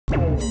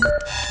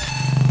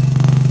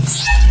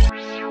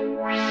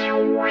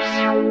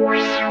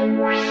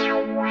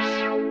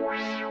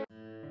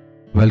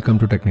Welcome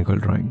to Technical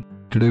Drawing.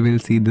 Today we'll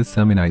see this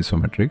sum in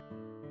isometric.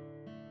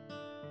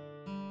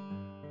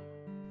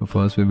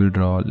 First we will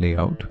draw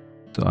layout.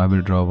 So I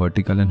will draw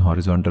vertical and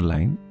horizontal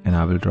line and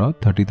I will draw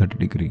 30-30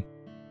 degree.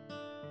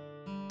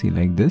 See,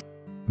 like this,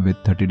 with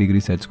 30 degree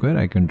set square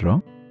I can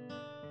draw.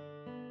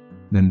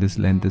 Then this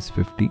length is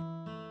 50.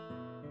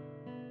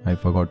 I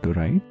forgot to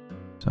write,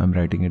 so I'm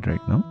writing it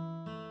right now.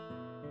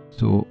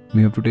 So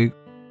we have to take,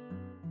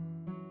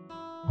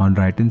 on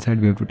right hand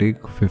side we have to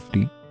take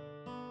 50,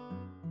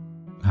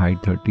 height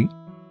 30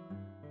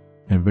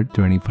 and width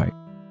 25.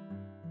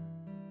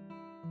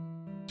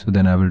 So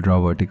then I will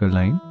draw vertical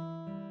line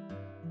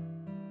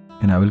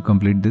and I will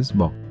complete this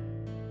box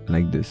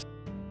like this.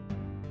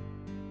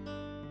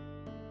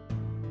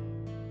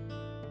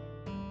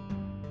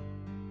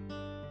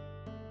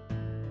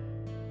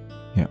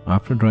 Yeah,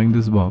 after drawing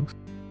this box,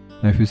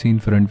 now if you see in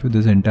front view,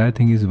 this entire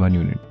thing is one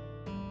unit.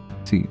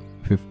 See,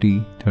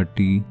 50,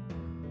 30.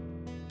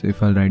 So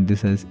if I'll write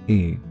this as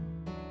A,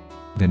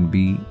 then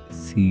B,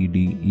 C,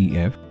 D, E,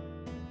 F.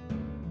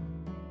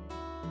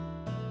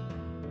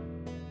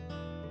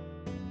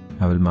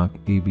 I will mark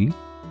AB.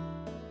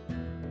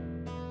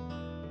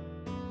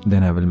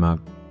 Then I will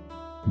mark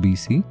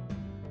BC.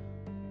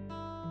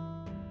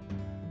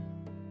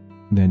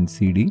 Then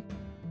CD.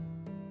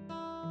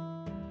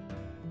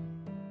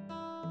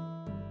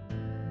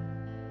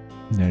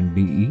 Then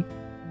DE.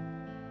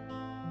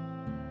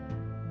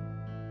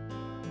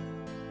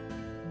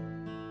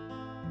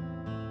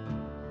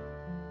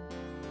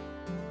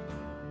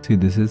 See,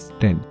 this is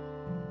 10.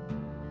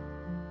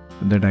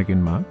 So that I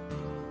can mark.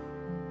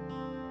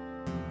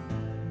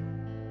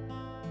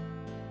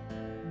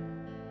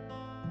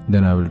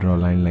 Then I will draw a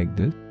line like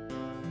this.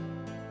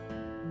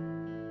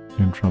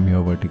 And from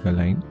here vertical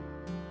line.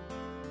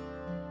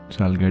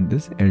 So I'll get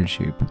this L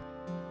shape.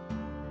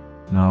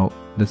 Now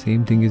the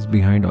same thing is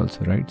behind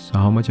also, right? So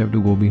how much I have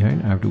to go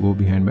behind? I have to go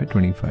behind by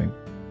 25.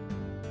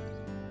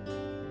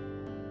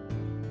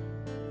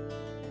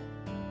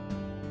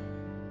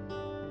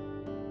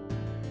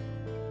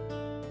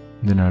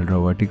 Then I'll draw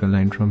a vertical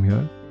line from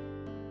here.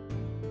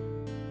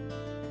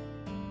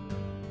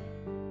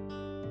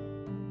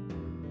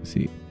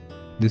 See,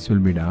 this will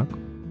be dark.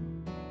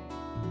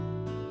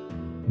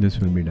 This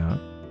will be dark.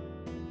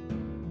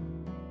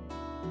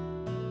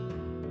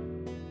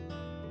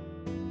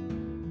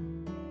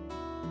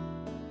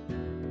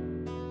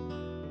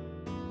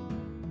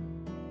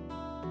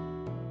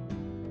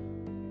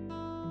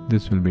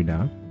 This will be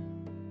dark.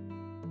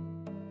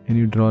 And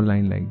you draw a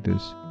line like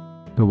this.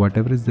 So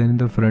whatever is there in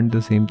the front,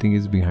 the same thing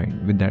is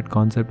behind. With that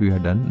concept we are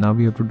done. Now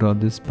we have to draw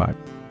this part,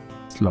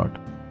 slot.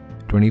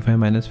 25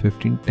 minus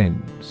 15,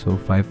 10. So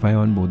 5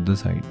 on both the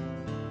sides.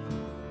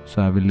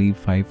 So I will leave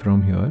 5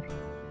 from here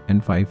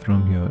and 5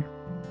 from here.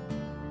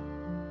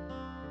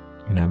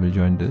 And I will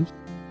join this.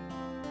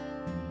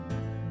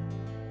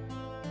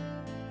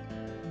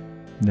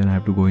 Then I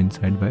have to go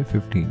inside by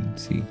 15.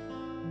 See.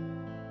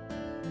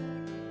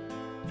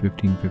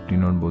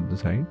 15 on both the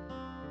sides.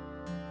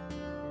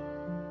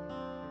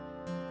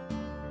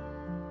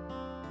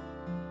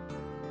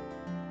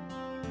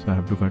 So I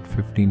have to cut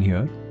 15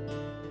 here.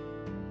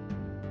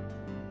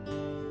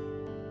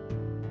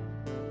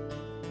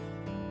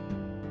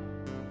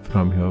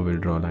 From here we'll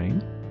draw a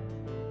line.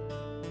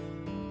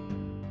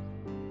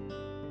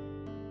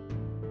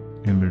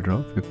 And we'll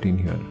draw 15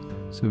 here.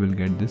 So we'll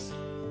get this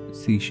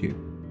C shape.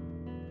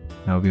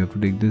 Now we have to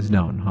take this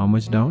down. How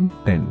much down?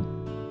 10.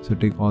 So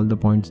take all the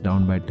points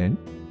down by 10.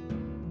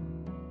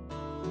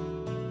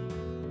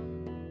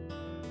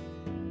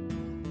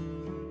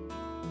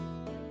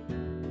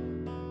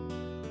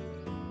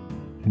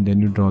 And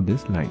then you draw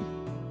this line.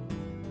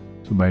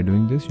 So by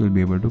doing this, you'll be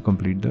able to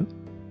complete the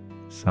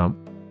sum.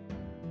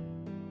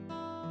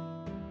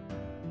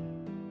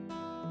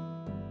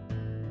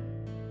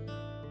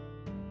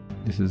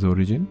 This is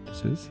origin,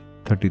 this is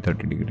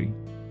 30-30 degree.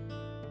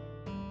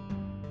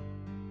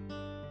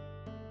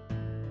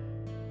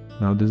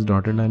 Now this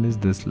dotted line is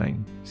this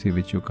line, see,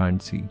 which you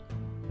can't see,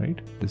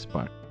 right? This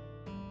part.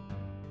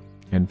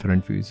 And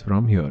front view is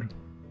from here.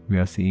 We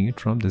are seeing it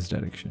from this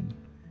direction.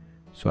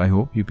 So I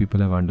hope you people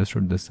have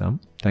understood this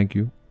sum. Thank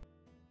you.